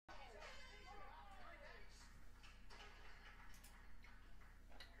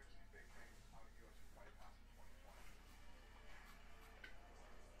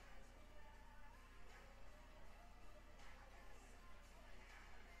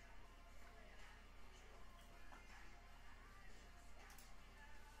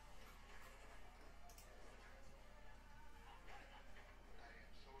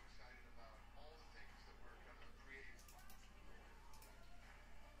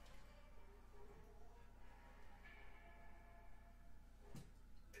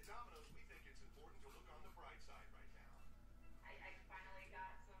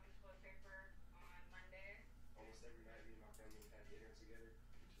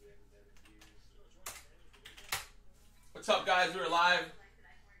What's up, guys? We're live. And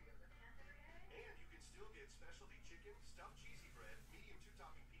you can still get specialty chicken, stuffed cheesy bread, medium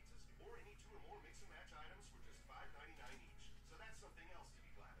 2-topping pizzas, or any 2 or more mix and match items for just $5.99 each. So that's something else to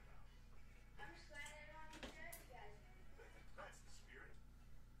be glad about. I'm just glad I don't have to judge you guys. That's the spirit.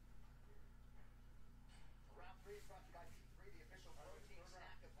 Round 3 is brought to you by P3, the official protein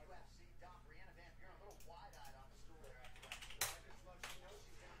snack of UFC. Dom, Brianna Van Buren, a little wide-eyed on the stool there after that. I just love, she knows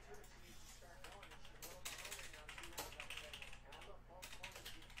she's down 2 and she needs to start going, and she's a little slower now, 2 rounds, I would say. And I love both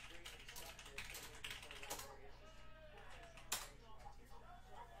corners being great and structured. It's going to make this one very interesting.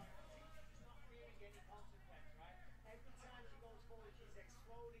 She's not fearing any consequence, right? Every time she goes forward, she's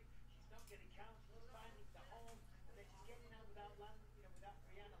exploding. She's not getting counted. She's finding the home, and then she's getting out without landing, without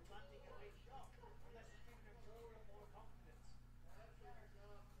Brianna landing a big shot, unless it's giving her more and more confidence.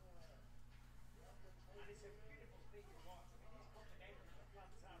 And it's a beautiful thing to watch. I mean, these combinations are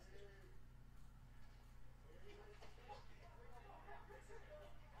fantastic.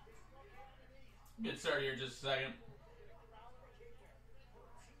 Get started here in just a second.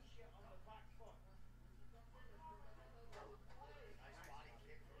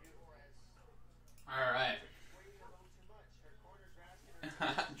 All right.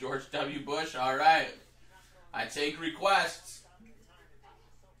 George W. Bush. All right. I take requests.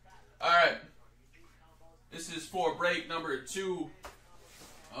 All right. This is for break number 2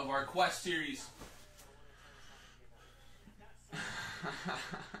 of our quest series.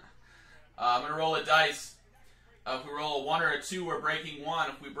 I'm gonna roll a dice. If we roll a 1 or a 2, we're breaking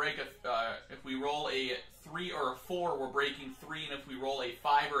 1. If we roll a 3 or a 4, we're breaking 3, and if we roll a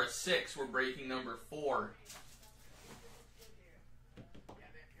 5 or a 6, we're breaking number 4.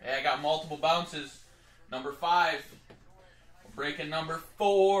 Hey, I got multiple bounces. Number 5. We're breaking number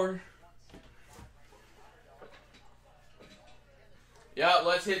 4. Yeah,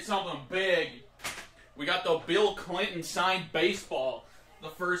 let's hit something big. We got the Bill Clinton signed baseball, the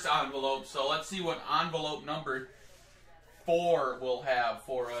first envelope. So let's see what envelope number 4 will have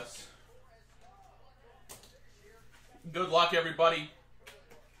for us. Good luck, everybody.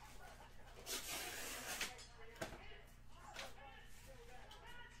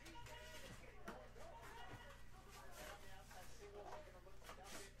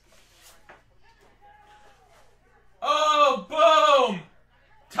 Oh, boom!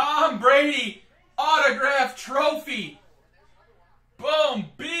 Tom Brady autograph trophy. Boom,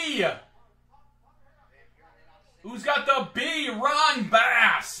 B. Who's got the B? Ron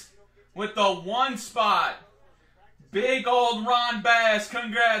Bass with the 1 spot. Big old Ron Bass.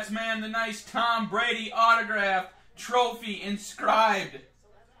 Congrats, man. The nice Tom Brady autograph trophy inscribed.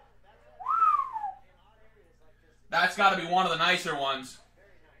 That's got to be one of the nicer ones.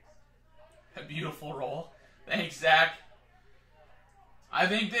 A beautiful roll. Thanks, Zach. I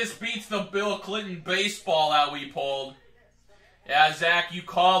think this beats the Bill Clinton baseball that we pulled. Yeah, Zach, you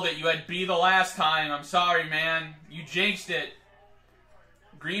called it. You had B the last time. I'm sorry, man. You jinxed it.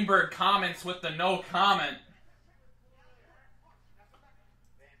 Greenberg comments with the no comment.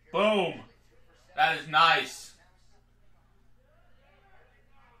 Boom. That is nice.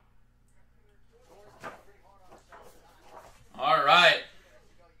 All right.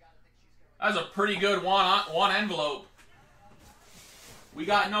 That's a pretty good one envelope. We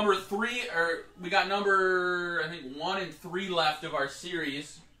got number 3, or we got number, I think, 1 and 3 left of our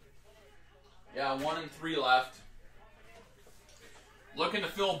series. Yeah, 1 and 3 left. Looking to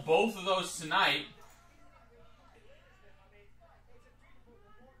fill both of those tonight.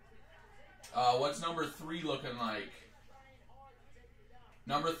 What's number 3 looking like?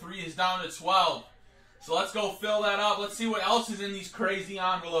 Number 3 is down to 12. So let's go fill that up. Let's see what else is in these crazy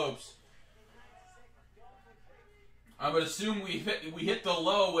envelopes. I would assume we hit the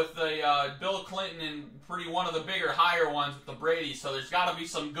low with the Bill Clinton and one of the bigger, higher ones with the Brady. So there's got to be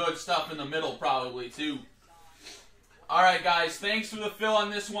some good stuff in the middle probably too. All right, guys. Thanks for the fill on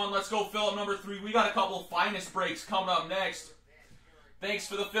this one. Let's go fill up number 3. We got a couple of finest breaks coming up next. Thanks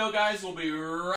for the fill, guys. We'll be right